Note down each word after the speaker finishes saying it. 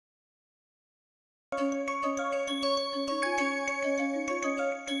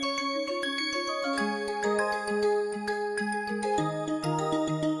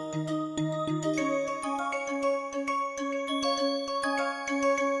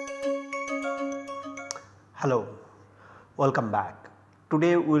Hello, welcome back.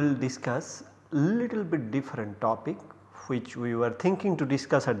 Today we will discuss a little bit different topic which we were thinking to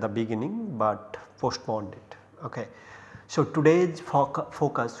discuss at the beginning but postponed it. Okay. So today's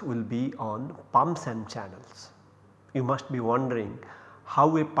focus will be on pumps and channels. You must be wondering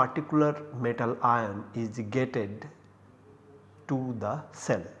how a particular metal ion is gated to the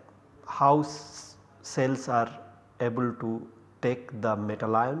cell, how cells are able to take the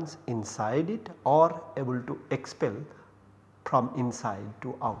metal ions inside it or able to expel from inside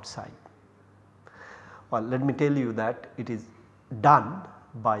to outside. Well, let me tell you that it is done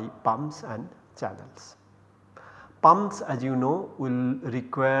by pumps and channels. Pumps, as you know, will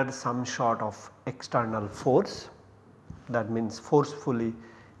require some sort of external force, that means forcefully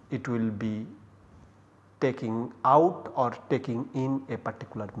it will be taking out or taking in a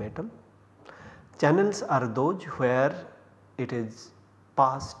particular metal. Channels are those where it is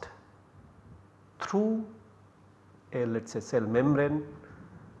passed through a, let us say, cell membrane,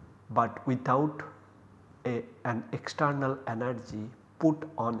 but without an external energy put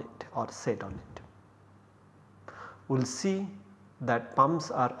on it or set on it. We will see that pumps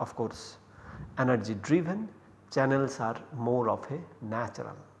are of course energy driven, channels are more of a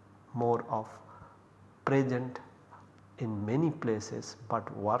natural, more of present in many places,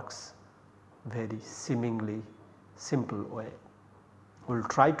 but works very seemingly simple way. We will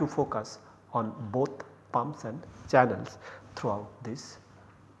try to focus on both pumps and channels throughout this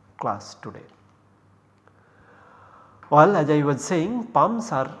class today. Well, as I was saying,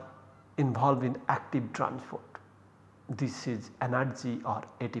 pumps are involved in active transport. This is energy or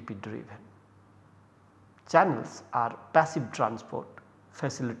ATP driven. Channels are passive transport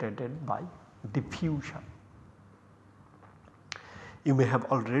facilitated by diffusion. You may have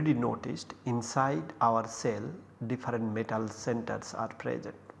already noticed inside our cell different metal centers are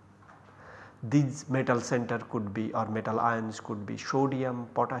present. These metal center could be, or metal ions could be sodium,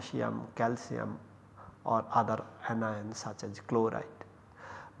 potassium, calcium or other anions such as chloride.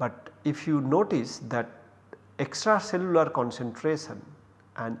 But if you notice that extracellular concentration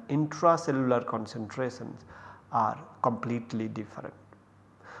and intracellular concentrations are completely different.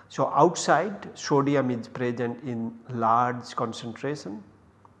 So, outside sodium is present in large concentration,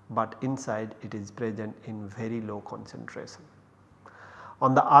 but inside it is present in very low concentration.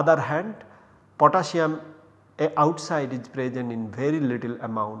 On the other hand, potassium outside is present in very little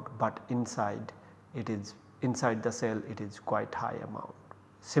amount, but inside it is, inside the cell it is quite high amount.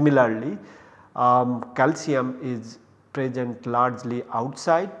 Similarly, calcium is present largely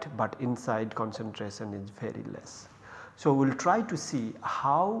outside, but inside concentration is very less. So, we will try to see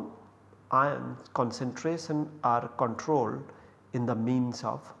how ion concentration are controlled in the means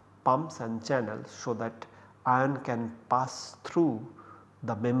of pumps and channels, so that ion can pass through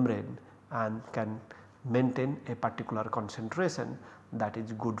the membrane and can maintain a particular concentration that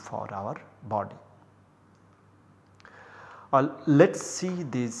is good for our body. Well, let us see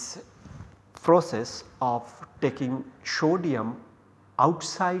this process of taking sodium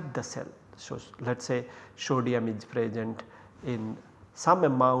outside the cell. So, let us say sodium is present in some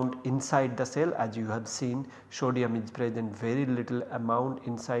amount inside the cell. As you have seen, sodium is present very little amount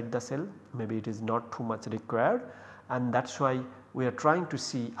inside the cell, maybe it is not too much required, and that is why we are trying to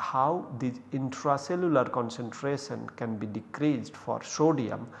see how the intracellular concentration can be decreased for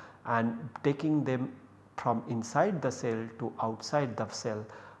sodium and taking them from inside the cell to outside the cell,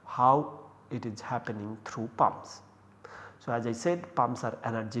 how it is happening through pumps. So, as I said, pumps are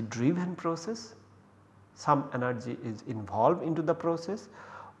energy driven process, some energy is involved into the process.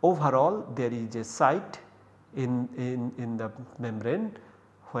 Overall there is a site in the membrane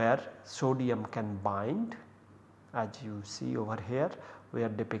where sodium can bind. As you see over here, we are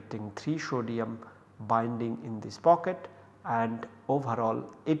depicting 3 sodium binding in this pocket, and overall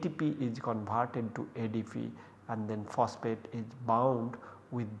ATP is converted to ADP and then phosphate is bound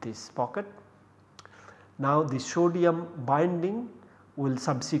with this pocket. Now the sodium binding will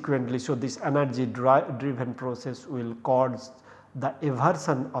subsequently, so this energy driven process will cause the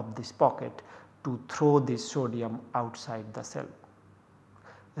eversion of this pocket to throw this sodium outside the cell.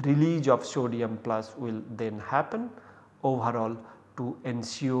 Release of sodium plus will then happen overall to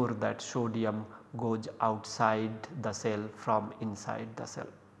ensure that sodium goes outside the cell from inside the cell.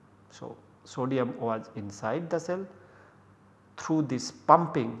 So, sodium was inside the cell, through this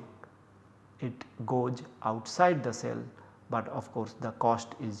pumping it goes outside the cell, but of course the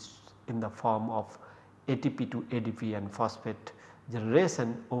cost is in the form of ATP to ADP and phosphate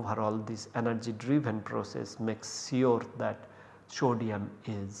generation. Overall this energy driven process makes sure that sodium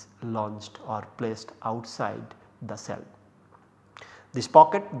is launched or placed outside the cell. This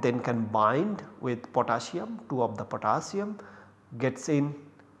pocket then can bind with potassium, 2 of the potassium gets in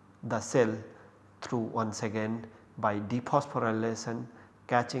the cell through once again by dephosphorylation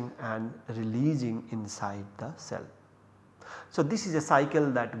catching and releasing inside the cell. So, this is a cycle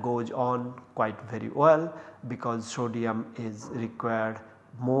that goes on quite very well because sodium is required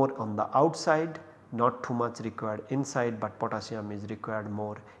more on the outside, not too much required inside, but potassium is required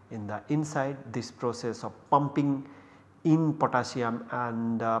more in the inside. This process of pumping in potassium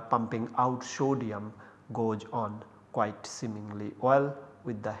and pumping out sodium goes on quite seemingly well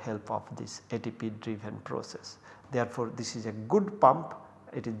with the help of this ATP driven process. Therefore, this is a good pump,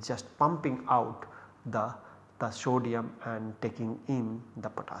 it is just pumping out the sodium and taking in the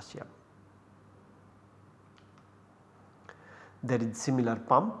potassium. There is similar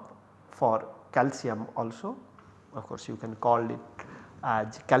pump for calcium also, of course you can call it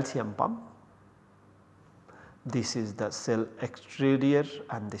as calcium pump. This is the cell exterior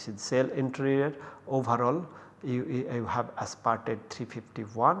and this is cell interior. Overall you have aspartate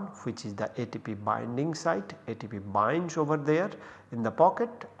 351 which is the ATP binding site. ATP binds over there in the pocket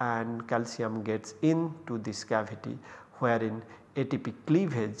and calcium gets into this cavity wherein ATP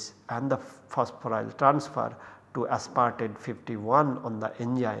cleavage and the phosphoryl transfer to aspartate 51 on the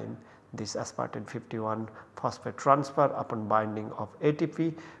enzyme. This aspartate 51 phosphate transfer upon binding of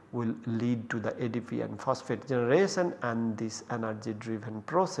ATP will lead to the ADP and phosphate generation, and this energy driven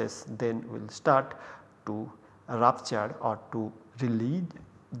process then will start to rupture or to release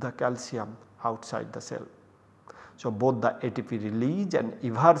the calcium outside the cell. So, both the ATP release and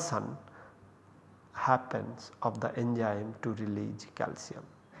eversion happens of the enzyme to release calcium.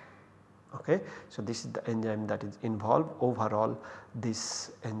 Okay. So, this is the enzyme that is involved. Overall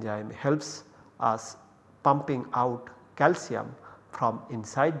this enzyme helps us pumping out calcium from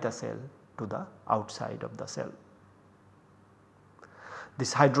inside the cell to the outside of the cell.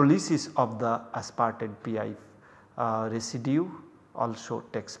 This hydrolysis of the aspartate PI residue also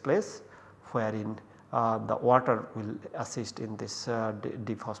takes place wherein the water will assist in this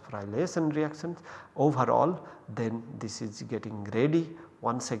dephosphorylation reactions. Overall then this is getting ready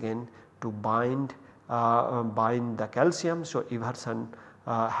once again to bind the calcium. So, eversion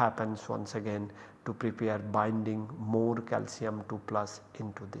happens once again to prepare binding more calcium 2 plus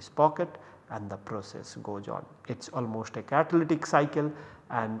into this pocket and the process goes on. It is almost a catalytic cycle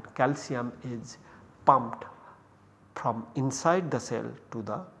and calcium is pumped from inside the cell to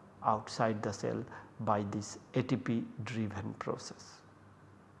the outside the cell by this ATP driven process.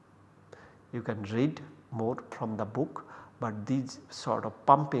 You can read more from the book, but this sort of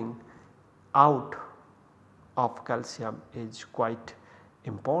pumping out of calcium is quite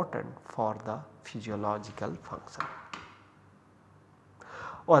important for the physiological function.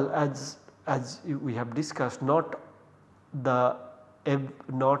 Well, as we have discussed, not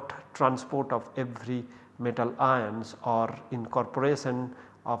transport of every metal ions or incorporation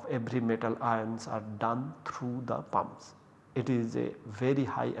of every metal ions are done through the pumps. It is a very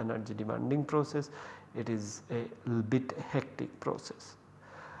high energy demanding process, it is a little bit hectic process.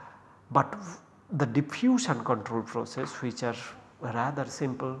 But the diffusion control process, which are rather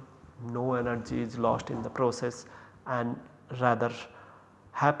simple, no energy is lost in the process and rather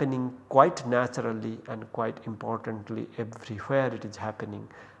happening quite naturally and quite importantly everywhere it is happening,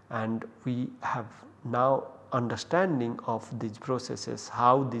 and we have now understanding of these processes,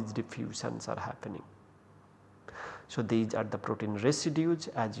 how these diffusions are happening. So, these are the protein residues,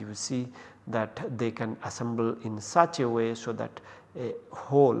 as you see that they can assemble in such a way so that a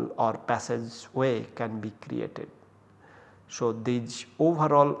hole or passageway can be created. So, this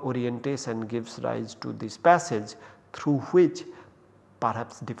overall orientation gives rise to this passage through which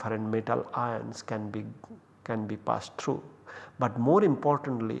perhaps different metal ions can be passed through. But more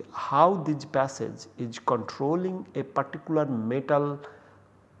importantly, how this passage is controlling a particular metal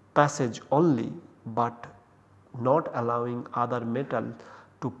passage only, but not allowing other metal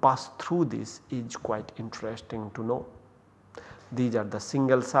to pass through this is quite interesting to know. These are the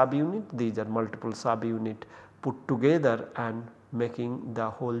single subunit, these are multiple subunit put together and making the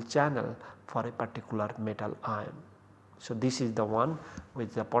whole channel for a particular metal ion. So, this is the one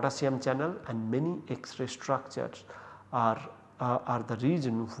with the potassium channel, and many X-ray structures are the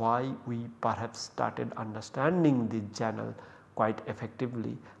reason why we perhaps started understanding this channel quite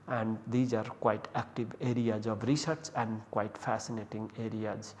effectively, and these are quite active areas of research and quite fascinating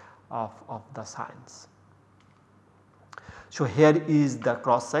areas of the science. So, here is the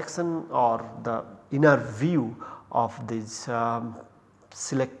cross section or the inner view of this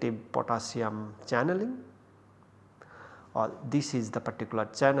selective potassium channeling. This is the particular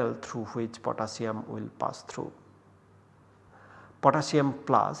channel through which potassium will pass through. potassium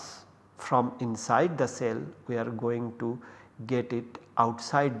plus from inside the cell, we are going to get it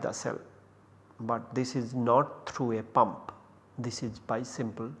outside the cell, but this is not through a pump, this is by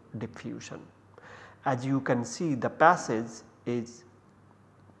simple diffusion. As you can see, the passage is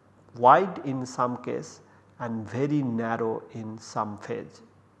wide in some case and very narrow in some phase.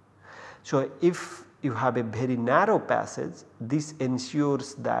 So, if you have a very narrow passage, this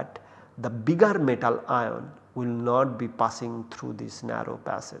ensures that the bigger metal ion will not be passing through this narrow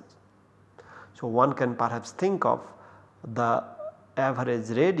passage. So, one can perhaps think of the average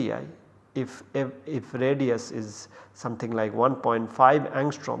radii, if radius is something like 1.5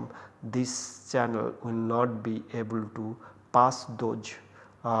 angstrom, this channel will not be able to pass those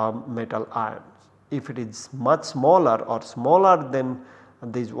metal ions. If it is much smaller or smaller than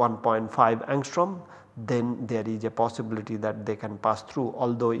this 1.5 angstrom, then there is a possibility that they can pass through,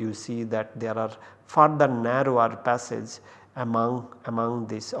 although you see that there are further narrower passage among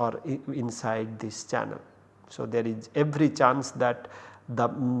this or inside this channel. So, there is every chance that the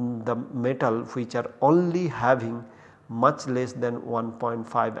metal which are only having much less than 1.5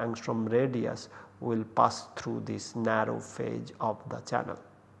 angstrom radius will pass through this narrow phase of the channel.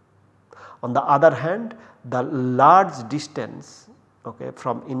 On the other hand, the large distance, okay,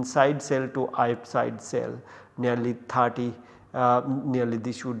 from inside cell to outside cell, nearly 30, nearly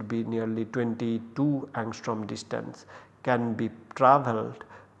this would be nearly 22 angstrom distance, can be travelled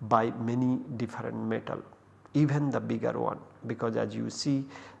by many different metal, even the bigger one, because as you see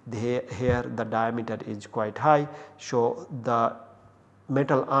here the diameter is quite high. So, the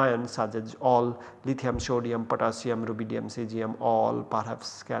metal ions such as all lithium, sodium, potassium, rubidium, cesium, all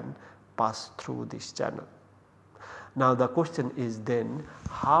perhaps can pass through this channel. Now, the question is then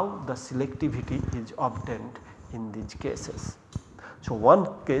how the selectivity is obtained in these cases. So, one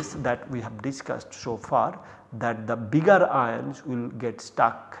case that we have discussed so far, that the bigger ions will get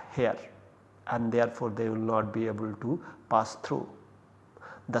stuck here and therefore, they will not be able to pass through.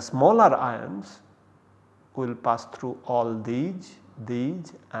 The smaller ions will pass through all these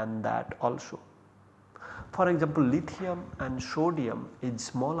and that also. For example, lithium and sodium is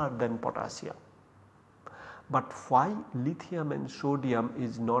smaller than potassium, but why lithium and sodium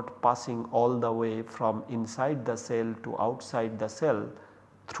is not passing all the way from inside the cell to outside the cell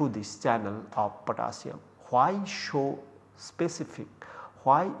through this channel of potassium? Why so specific?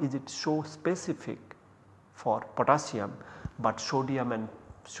 Why is it so specific for potassium, but sodium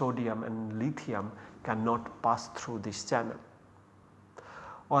and lithium cannot pass through this channel?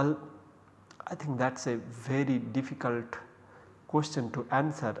 Well, I think that is a very difficult question to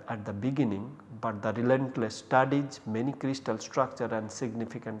answer at the beginning, but the relentless studies, many crystal structure and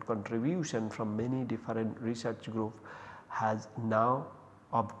significant contribution from many different research groups has now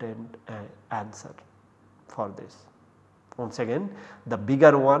obtained an answer for this. Once again, the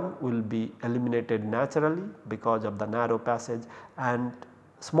bigger one will be eliminated naturally because of the narrow passage, and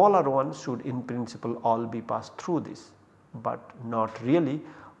smaller ones should in principle all be passed through this, but not really.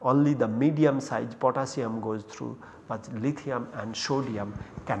 Only the medium size potassium goes through, but lithium and sodium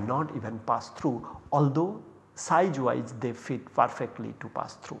cannot even pass through, although size wise they fit perfectly to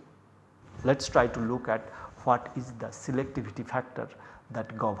pass through. Let us try to look at what is the selectivity factor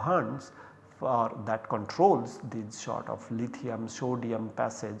that governs or that controls this sort of lithium sodium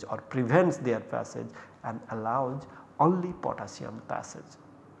passage or prevents their passage and allows only potassium passage.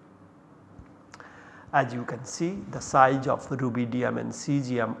 As you can see, the size of rubidium and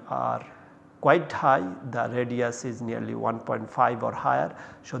cesium are quite high, the radius is nearly 1.5 or higher.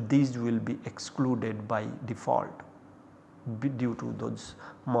 So, these will be excluded by default due to those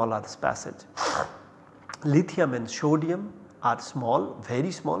smaller passage. Lithium and sodium are small,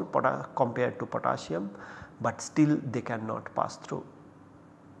 very small compared to potassium, but still they cannot pass through,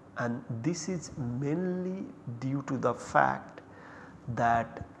 and this is mainly due to the fact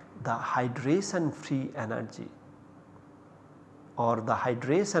that the hydration free energy or the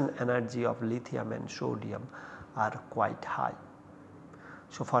hydration energy of lithium and sodium are quite high.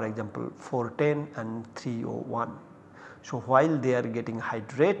 So, for example, 410 and 301. So, while they are getting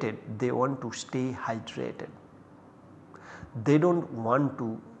hydrated, they want to stay hydrated. They do not want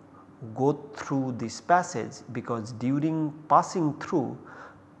to go through this passage, because during passing through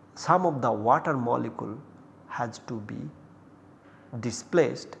some of the water molecule has to be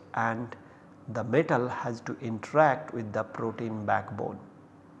displaced and the metal has to interact with the protein backbone.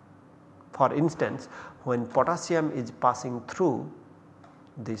 For instance, when potassium is passing through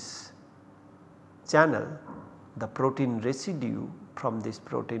this channel, the protein residue from this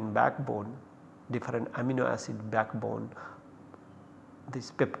protein backbone, different amino acid backbone,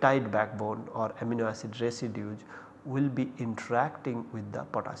 this peptide backbone or amino acid residues will be interacting with the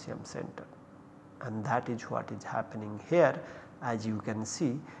potassium center, and that is what is happening here, as you can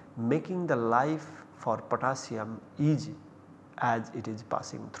see, making the life for potassium easy as it is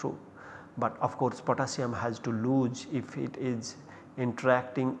passing through. But of course, potassium has to lose if it is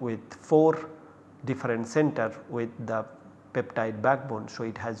interacting with 4 different center with the peptide backbone. So,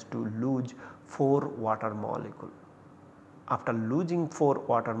 it has to lose 4 water molecule. After losing 4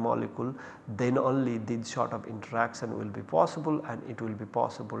 water molecule, then only this sort of interaction will be possible, and it will be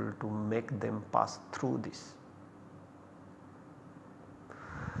possible to make them pass through this.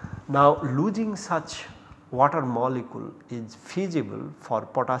 Now, losing such water molecule is feasible for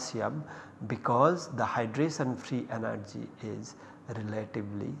potassium because the hydration free energy is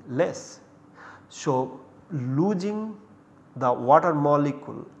relatively less. So, losing the water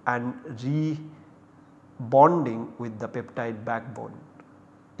molecule and rebonding with the peptide backbone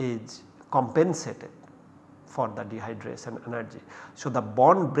is compensated for the dehydration energy. So, the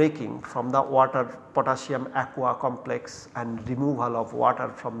bond breaking from the water potassium aqua complex and removal of water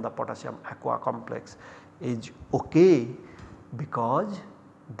from the potassium aqua complex is okay because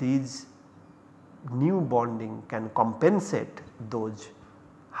these new bonding can compensate those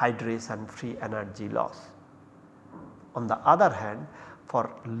hydration free energy loss. On the other hand,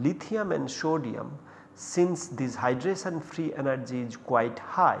 for lithium and sodium, since this hydration free energy is quite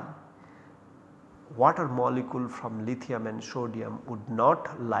high, water molecule from lithium and sodium would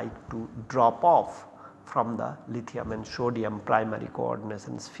not like to drop off from the lithium and sodium primary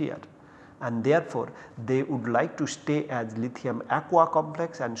coordination sphere, and therefore they would like to stay as lithium aqua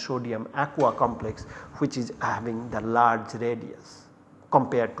complex and sodium aqua complex, which is having the large radius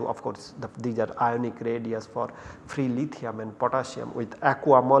compared to, of course, these are ionic radius for free lithium and potassium. With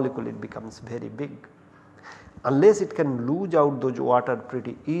aqua molecule it becomes very big. Unless it can lose out those water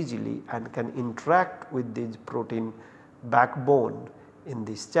pretty easily and can interact with this protein backbone in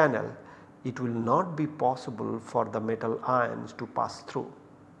this channel, it will not be possible for the metal ions to pass through.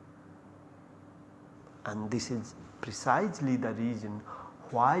 And this is precisely the reason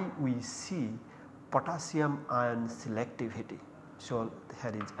why we see potassium ion selectivity. So,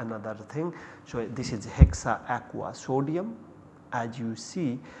 here is another thing. So, this is hexa aqua sodium. As you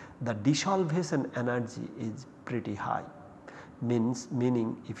see, the dissolution energy is pretty high,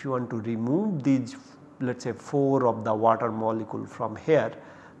 meaning if you want to remove these, let us say 4 of the water molecule from here,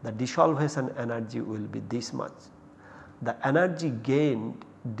 the dissolution energy will be this much. The energy gained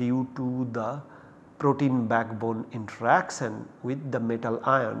due to the protein backbone interaction with the metal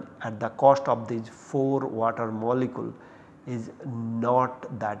ion at the cost of these 4 water molecule is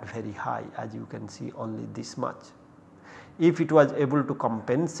not that very high, as you can see, only this much. If it was able to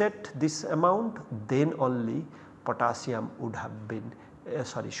compensate this amount, then only potassium would have been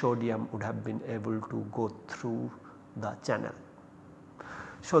sodium would have been able to go through the channel.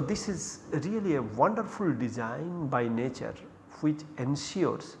 So, this is really a wonderful design by nature which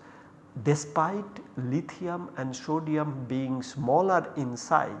ensures, despite lithium and sodium being smaller in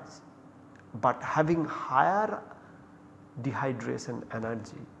size, but having higher dehydration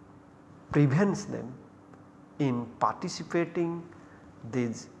energy, prevents them in participating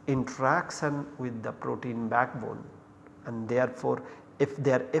this interaction with the protein backbone, and therefore, if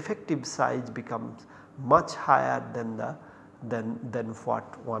their effective size becomes much higher than the than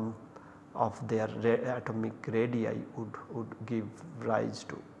what one of their atomic radii would give rise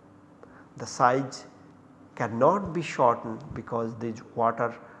to. The size cannot be shortened because this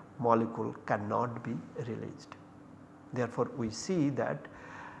water molecule cannot be released. Therefore, we see that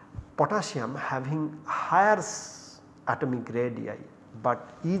potassium having higher atomic radii,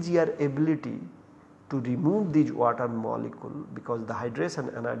 but easier ability to remove these water molecule because the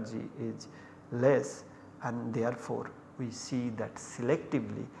hydration energy is less, and therefore, we see that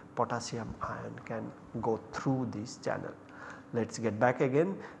selectively potassium ion can go through this channel. Let us get back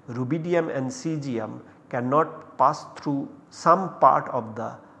again. Rubidium and cesium cannot pass through some part of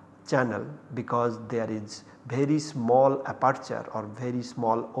the channel because there is very small aperture or very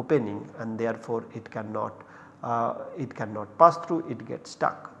small opening, and therefore it cannot pass through, it gets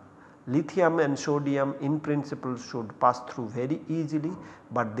stuck. Lithium and sodium in principle should pass through very easily,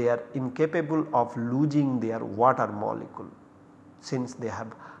 but they are incapable of losing their water molecule since they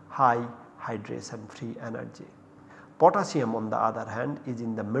have high hydration free energy. Potassium on the other hand is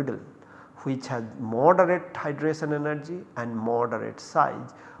in the middle, which has moderate hydration energy and moderate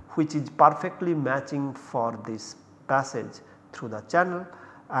size, which is perfectly matching for this passage through the channel,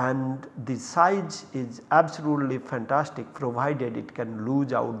 and the size is absolutely fantastic provided it can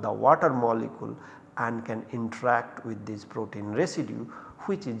lose out the water molecule and can interact with this protein residue,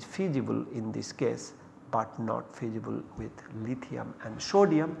 which is feasible in this case but not feasible with lithium and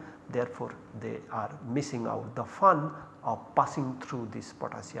sodium. Therefore, they are missing out the fun of passing through this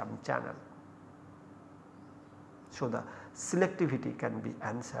potassium channel. So, the selectivity can be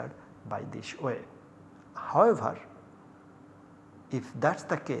answered by this way. However, if that is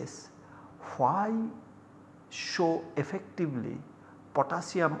the case, why show effectively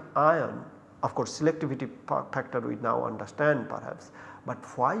potassium ion, of course selectivity factor we now understand perhaps, but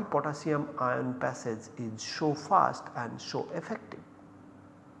why potassium ion passage is so fast and so effective.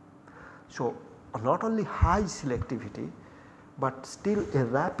 So, not only high selectivity, but still a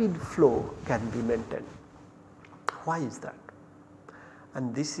rapid flow can be maintained. Why is that?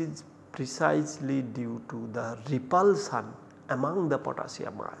 And this is precisely due to the repulsion among the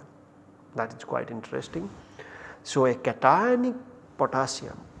potassium ion. That is quite interesting. So, a cationic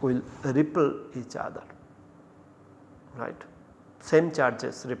potassium will repel each other, right, same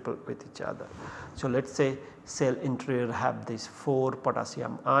charges repel with each other. So, let us say cell interior have these 4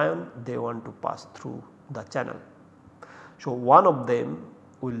 potassium ion, they want to pass through the channel. So, one of them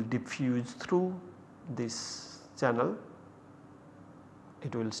will diffuse through this channel,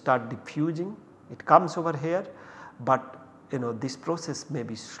 it will start diffusing, it comes over here, but this process may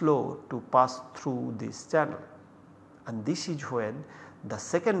be slow to pass through this channel, and this is when the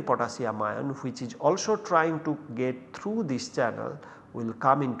second potassium ion, which is also trying to get through this channel, will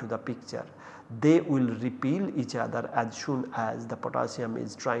come into the picture. They will repel each other as soon as the potassium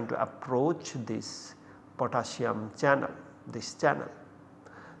is trying to approach this potassium channel, this channel.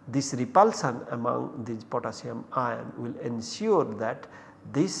 This repulsion among these potassium ion will ensure that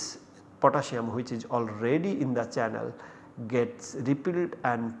this potassium, which is already in the channel, gets repelled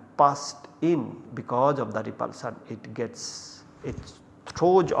and passed in. Because of the repulsion, it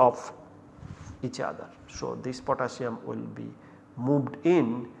throws off each other. So, this potassium will be moved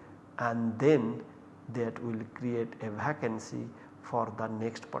in, and then that will create a vacancy for the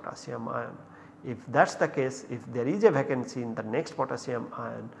next potassium ion. If that is the case, if there is a vacancy in the next potassium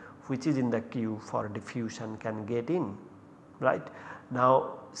ion which is in the queue for diffusion, can get in, right.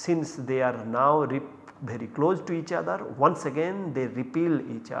 Now, since they are now very close to each other, once again they repel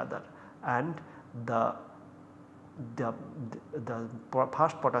each other, and the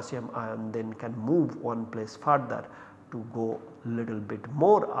first potassium ion then can move one place further to go little bit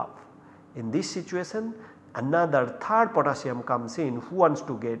more up. In this situation, another third potassium comes in who wants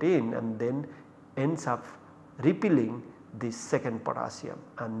to get in, and then ends up repelling this second potassium,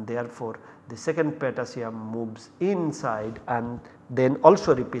 and therefore the second potassium moves inside and then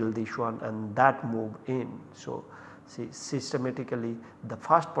also repel this one, and that move in. So, see, systematically the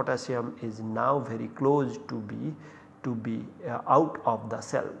first potassium is now very close to be out of the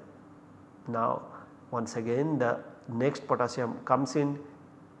cell. Now, once again the next potassium comes in,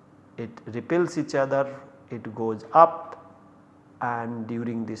 it repels each other, it goes up, and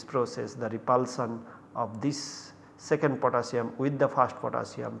during this process the repulsion of this second potassium with the first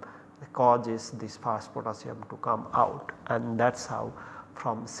potassium causes this first potassium to come out, and that is how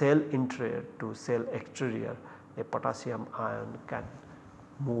from cell interior to cell exterior a potassium ion can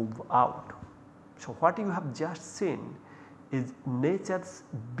move out. So, what you have just seen is nature's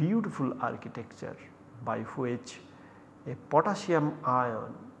beautiful architecture by which a potassium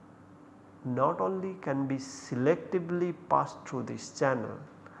ion not only can be selectively passed through this channel,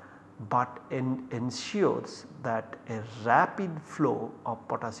 but ensures that a rapid flow of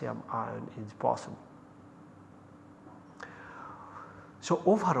potassium ion is possible. So,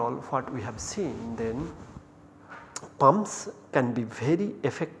 overall what we have seen then, pumps can be very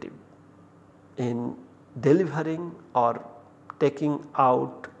effective in delivering or taking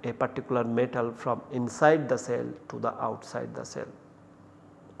out a particular metal from inside the cell to the outside the cell,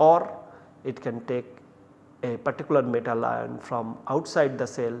 or it can take a particular metal ion from outside the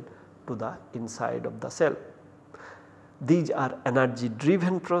cell to the inside of the cell. These are energy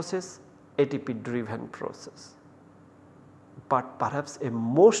driven process, ATP driven process, but perhaps a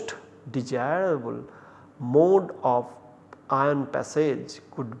most desirable mode of ion passage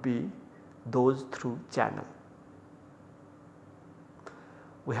could be those through channel.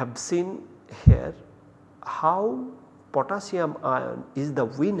 We have seen here how potassium ion is the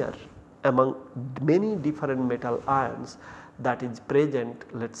winner among many different metal ions that is present,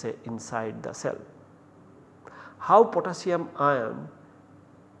 let us say, inside the cell. How potassium ion,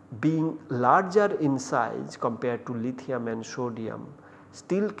 being larger in size compared to lithium and sodium,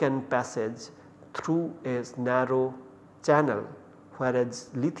 still can passage through a narrow channel, whereas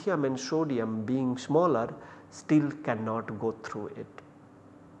lithium and sodium, being smaller, still cannot go through it.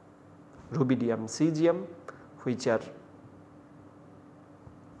 Rubidium, cesium, which are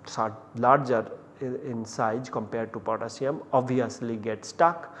larger in size compared to potassium obviously get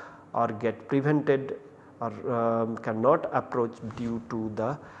stuck or get prevented or cannot approach due to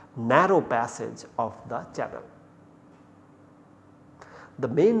the narrow passage of the channel. The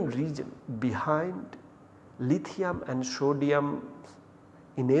main reason behind lithium and sodium's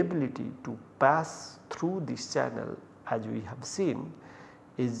inability to pass through this channel, as we have seen,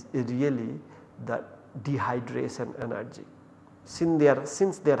 is really the dehydration energy.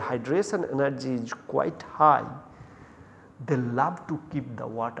 Since their hydration energy is quite high, they love to keep the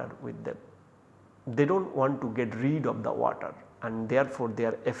water with them. They do not want to get rid of the water, and therefore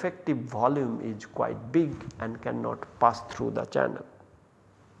their effective volume is quite big and cannot pass through the channel.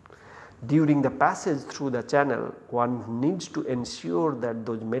 During the passage through the channel, one needs to ensure that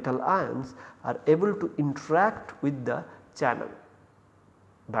those metal ions are able to interact with the channel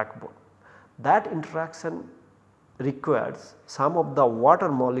backbone. That interaction requires some of the water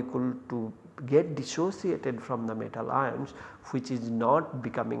molecule to get dissociated from the metal ions, which is not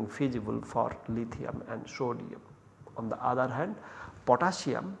becoming feasible for lithium and sodium. On the other hand,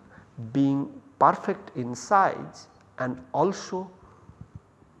 potassium, being perfect in size and also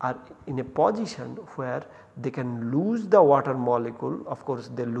are in a position where they can lose the water molecule. Of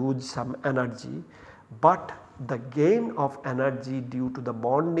course, they lose some energy, but the gain of energy due to the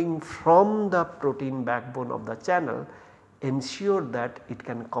bonding from the protein backbone of the channel ensure that it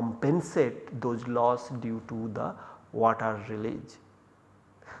can compensate those loss due to the water release.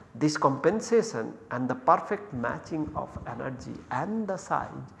 This compensation and the perfect matching of energy and the size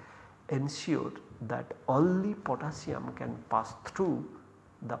ensure that only potassium can pass through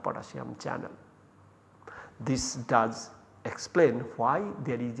the potassium channel. This does explain why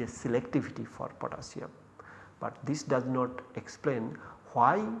there is a selectivity for potassium, but this does not explain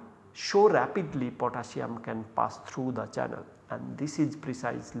why so rapidly potassium can pass through the channel, and this is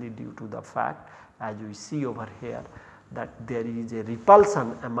precisely due to the fact, as we see over here, that there is a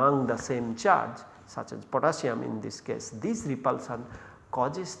repulsion among the same charge such as potassium in this case. This repulsion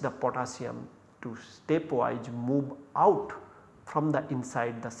causes the potassium to stepwise move out from the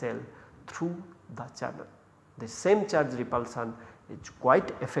inside the cell through the channel. The same charge repulsion is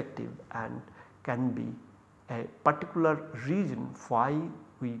quite effective and can be a particular reason why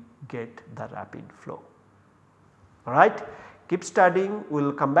we get the rapid flow. Alright, keep studying, we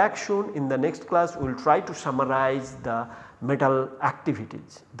will come back soon. In the next class we will try to summarize the metal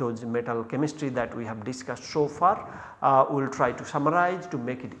activities, those metal chemistry that we have discussed so far. We will try to summarize to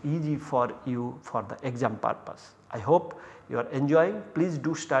make it easy for you for the exam purpose. I hope you are enjoying. Please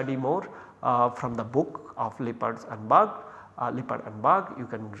do study more from the book of Lippard and Bug. You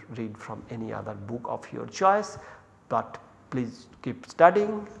can read from any other book of your choice, but please keep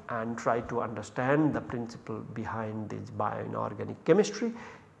studying and try to understand the principle behind this bioinorganic chemistry.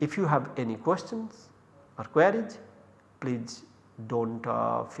 If you have any questions or queries, please do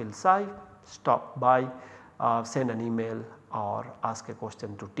not feel shy, stop by, send an email or ask a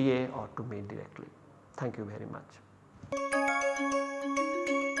question to TA or to me directly. Thank you very much.